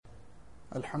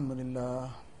Alhamdulillah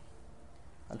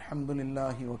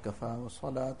wa kafa wa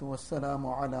salatu wa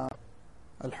salamu ala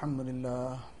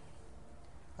Alhamdulillah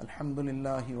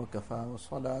wa kafa wa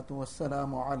salatu wa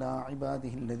salamu ala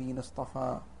ibadihi alladhina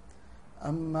istafa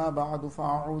amma ba'du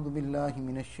fa'a'udhu billahi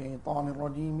minash shaitanir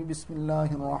rajim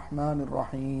bismillahir rahmanir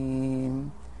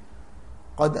rahim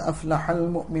قد أفلح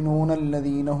المؤمنون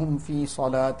الذين هم في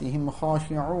صلاتهم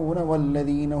خاشعون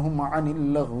والذين هم عن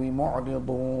اللغو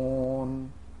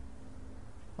معرضون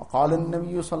وقال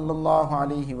النبي صلى الله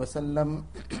عليه وسلم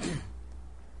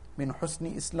من حسن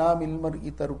إسلام المرء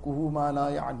تركه ما لا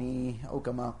يعنيه أو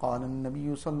كما قال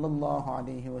النبي صلى الله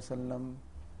عليه وسلم.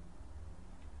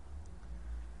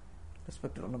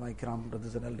 Respected ulama ikram,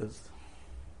 brothers and elders,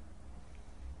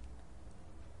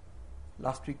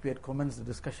 last week we had commenced the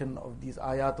discussion of these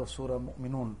ayat of Surah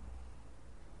Muminoon.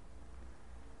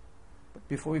 But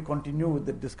before we continue with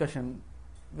the discussion,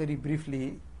 very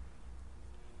briefly,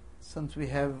 since we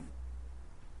have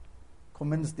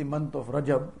commenced the month of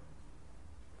Rajab,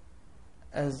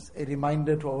 as a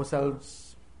reminder to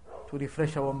ourselves, to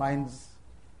refresh our minds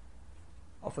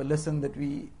of a lesson that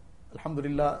we,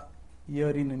 alhamdulillah,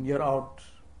 year in and year out,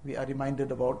 we are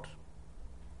reminded about,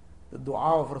 the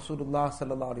dua of Rasulullah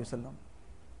sallallahu alaihi wasallam.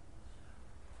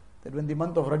 That when the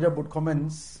month of Rajab would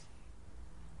commence,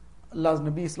 Allah's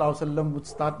Nabi sallallahu alaihi wasallam would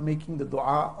start making the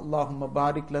dua, Allahumma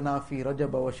barik lana fi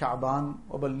Rajab wa Sha'ban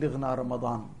wa ballighna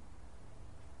Ramadan.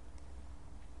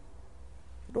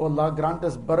 Oh Allah, grant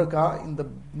us barakah in the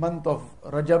month of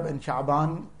Rajab and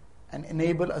Sha'ban and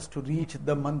enable us to reach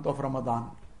the month of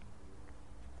Ramadan.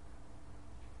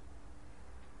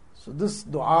 So this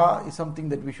dua is something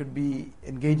that we should be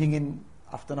engaging in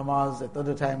after namaz, at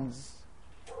other times.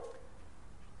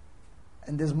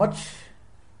 And there's much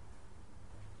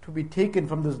to be taken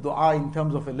from this dua in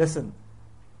terms of a lesson.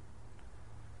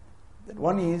 That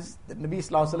one is that Nabi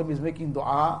Sallallahu Alaihi Wasallam is making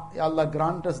dua, Ya Allah,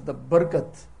 grant us the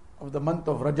barakat of the month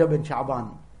of Rajab and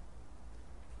Sha'ban.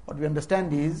 What we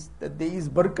understand is that there is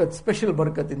barakat, special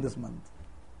barakat in this month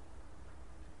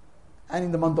and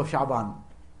in the month of Sha'ban.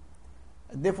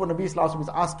 And therefore Nabi Sallallahu Alaihi Wasallam is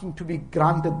asking to be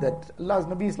granted that. Allah's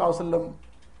Nabi Sallallahu Alaihi Wasallam,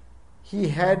 he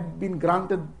had been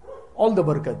granted all the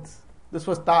barakat. This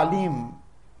was ta'aleem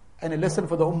and a lesson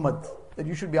for the ummah, that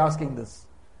you should be asking this.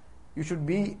 You should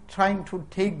be trying to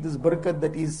take this barakat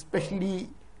that is specially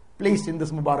placed in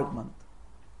this Mubarak month.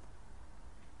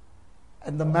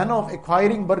 And the manner of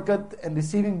acquiring barakat and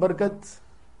receiving barakat,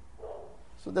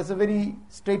 so that's a very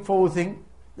straightforward thing,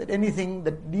 that anything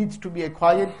that needs to be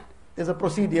acquired, there's a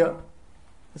procedure,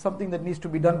 there's something that needs to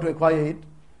be done to acquire it.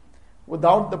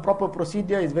 Without the proper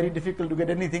procedure, it's very difficult to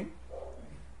get anything.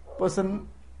 Person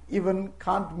even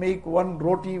can't make one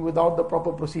roti without the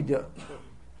proper procedure.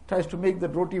 Tries to make the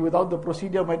roti without the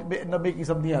procedure, might end up making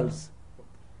something else.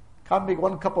 Can't make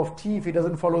one cup of tea if he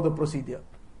doesn't follow the procedure.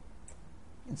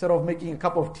 Instead of making a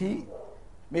cup of tea,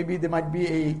 maybe there might be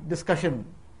a discussion.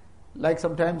 Like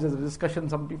sometimes there's a discussion,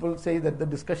 some people say that the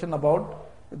discussion about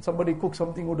when somebody cooks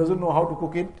something who doesn't know how to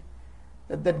cook it,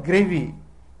 that gravy,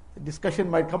 the discussion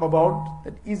might come about,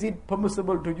 that is it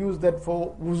permissible to use that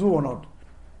for wuzu or not?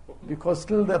 Because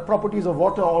still the properties of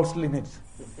water are all still in it.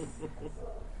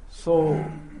 So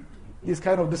these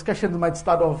kind of discussions might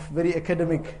start off very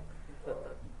academic.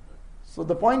 So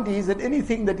the point is that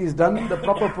anything that is done, the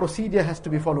proper procedure has to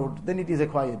be followed, then it is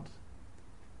acquired.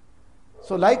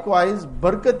 So likewise,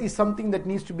 barakat is something that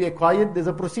needs to be acquired, there's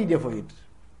a procedure for it.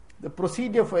 The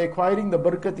procedure for acquiring the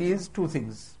barakat is two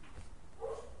things.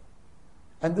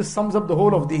 And this sums up the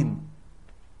whole of deen.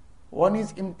 One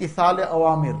is imtithal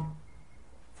awamir,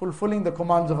 fulfilling the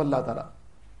commands of Allah Ta'ala.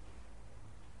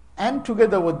 And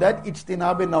together with that,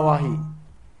 ijtinab nawahi,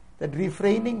 that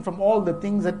refraining from all the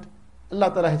things that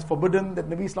Allah Ta'ala has forbidden, that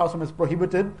Nabi Sallallahu Alaihi Wasallam has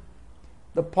prohibited,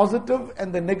 the positive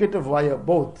and the negative wire,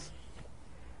 both.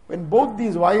 When both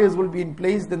these wires will be in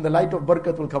place, then the light of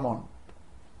barakat will come on.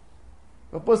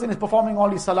 If a person is performing all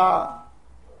his salah,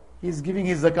 he is giving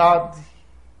his zakat,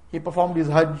 he performed his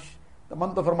hajj, the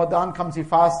month of Ramadan comes, he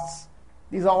fasts.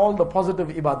 These are all the positive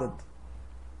ibadat.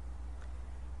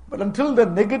 But until the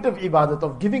negative ibadat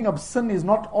of giving up sin is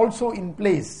not also in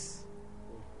place,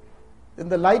 then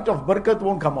the light of barakat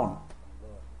won't come on.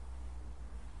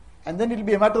 And then it will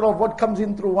be a matter of what comes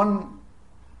in through one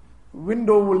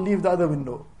window will leave the other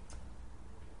window.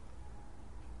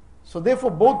 So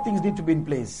therefore both things need to be in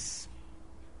place.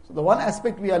 So the one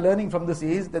aspect we are learning from this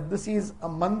is that this is a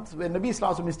month where Nabi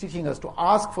Sallallahu Alaihi Wasallam is teaching us to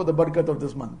ask for the barakat of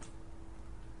this month.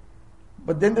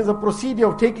 But then there's a procedure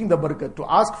of taking the barakat, to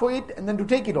ask for it and then to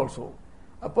take it also.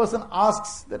 A person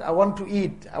asks that I want to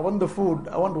eat, I want the food,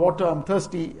 I want water, I'm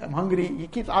thirsty, I'm hungry. He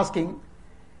keeps asking.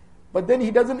 but then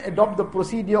he doesn't adopt the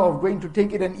procedure of going to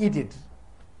take it and eat it.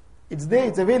 It's there,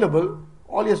 it's available.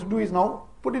 All he has to do is now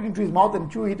put it into his mouth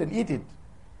and chew it and eat it.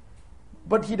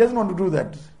 But he doesn't want to do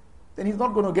that. Then he's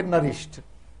not going to get nourished.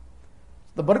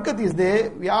 The barakat is there,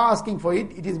 we are asking for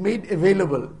it, it is made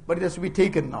available, but it has to be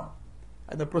taken now.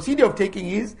 And the procedure of taking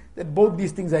is that both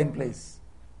these things are in place.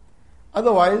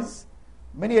 Otherwise,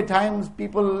 many a times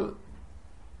people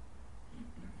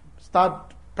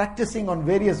start practicing on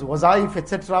various wazaif,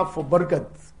 etc. for barakat,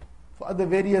 for other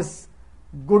various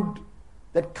good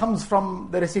that comes from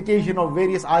the recitation of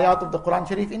various ayat of the Quran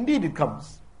Sharif. Indeed it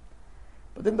comes.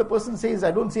 But then the person says,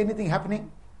 I don't see anything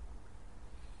happening.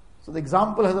 So the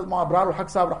example Hazrat Abrar al-Haq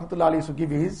Sahib rahmatullah alayhi used to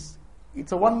give is,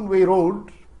 it's a one-way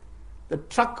road. The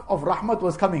truck of rahmat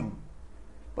was coming,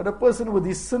 but a person with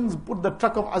his sins put the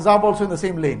truck of azab also in the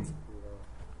same lane.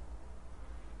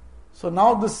 So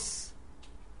now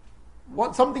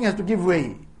something has to give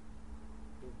way.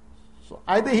 So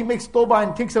either he makes tawbah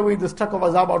and takes away this truck of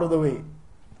azab out of the way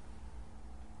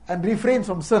and refrains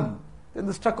from sin, then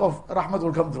this truck of rahmat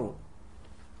will come through.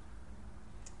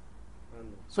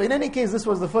 So in any case, this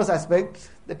was the first aspect,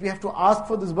 that we have to ask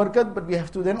for this barakat, but we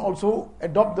have to then also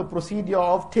adopt the procedure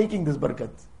of taking this barakat.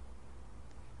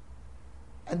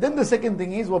 And then the second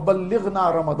thing is,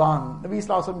 وَبَلِّغْنَا Ramadan. Nabi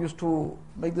Sallallahu Alaihi Wasallam used to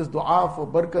make this dua for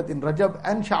barakat in Rajab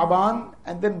and Sha'ban,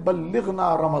 and then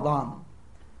بَلِّغْنَا Ramadan.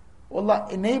 Allah,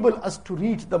 enable us to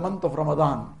reach the month of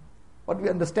Ramadan. But we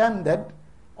understand that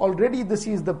already this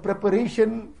is the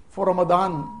preparation for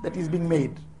Ramadan that is being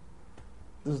made.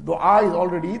 This dua is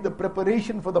already the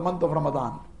preparation for the month of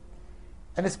Ramadan.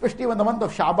 And especially when the month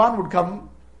of Sha'ban would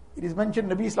come, it is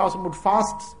mentioned Nabi Sallallahu Alaihi Wasallam would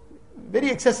fast very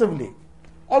excessively,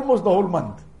 almost the whole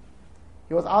month.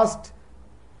 He was asked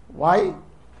why. He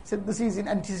said this is in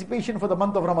anticipation for the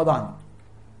month of Ramadan.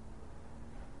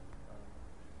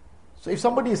 So if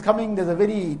somebody is coming, there's a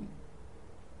very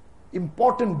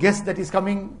important guest that is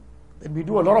coming, then we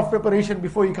do a lot of preparation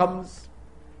before he comes.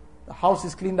 The house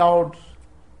is cleaned out,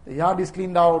 the yard is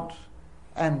cleaned out,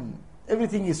 and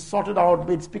everything is sorted out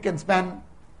with spick and span.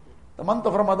 The month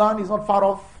of Ramadan is not far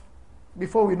off.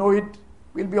 Before we know it,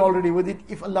 we'll be already with it,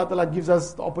 if Allah Ta'ala gives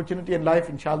us the opportunity in life,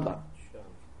 inshallah.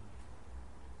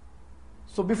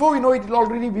 So before we know it, it'll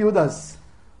already be with us.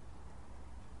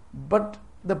 But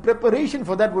the preparation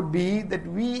for that would be that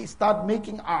we start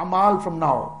making a'mal from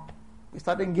now. We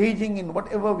start engaging in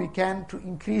whatever we can to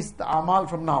increase the a'mal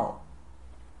from now.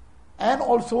 And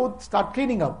also start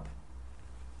cleaning up.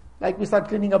 Like we start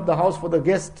cleaning up the house for the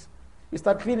guest, we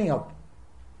start cleaning up.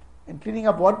 And cleaning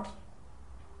up what?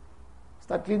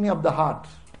 Start cleaning up the heart.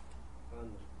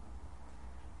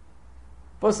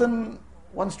 Person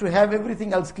wants to have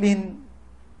everything else clean,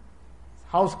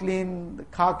 house clean, the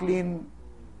car clean,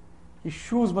 his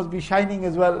shoes must be shining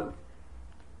as well,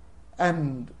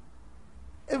 and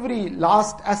every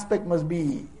last aspect must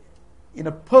be in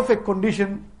a perfect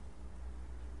condition.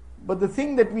 But the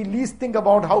thing that we least think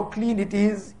about how clean it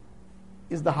is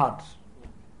the heart.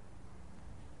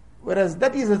 Whereas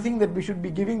that is the thing that we should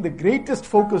be giving the greatest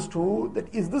focus to,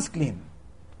 that is this clean.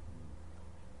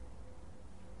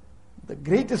 The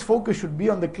greatest focus should be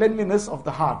on the cleanliness of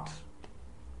the heart.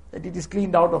 That it is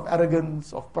cleaned out of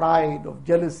arrogance, of pride, of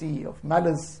jealousy, of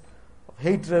malice, of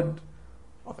hatred,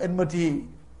 of enmity,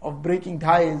 of breaking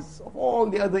ties, of all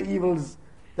the other evils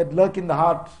that lurk in the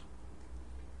heart,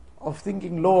 of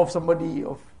thinking low of somebody,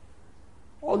 of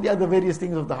all the other various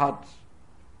things of the heart,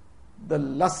 the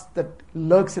lust that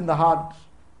lurks in the heart,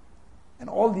 and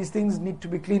all these things need to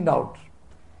be cleaned out.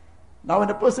 Now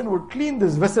when a person would clean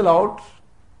this vessel out,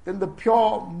 then the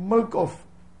pure milk of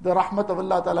the rahmat of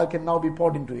Allah Ta'ala can now be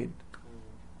poured into it.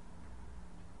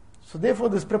 So therefore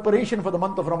this preparation for the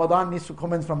month of Ramadan needs to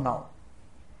commence from now.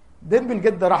 Then we'll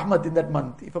get the rahmat in that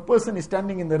month. If a person is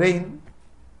standing in the rain,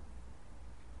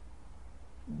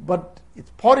 but it's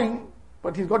pouring,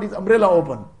 but he's got his umbrella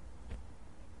open,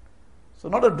 so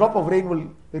not a drop of rain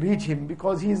will reach him,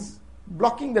 because he's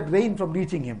blocking that rain from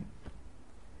reaching him.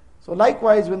 So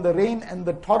likewise, when the rain and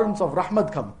the torrents of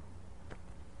rahmat come,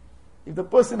 if the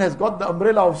person has got the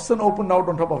umbrella of sin opened out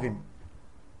on top of him,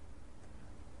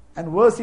 and worse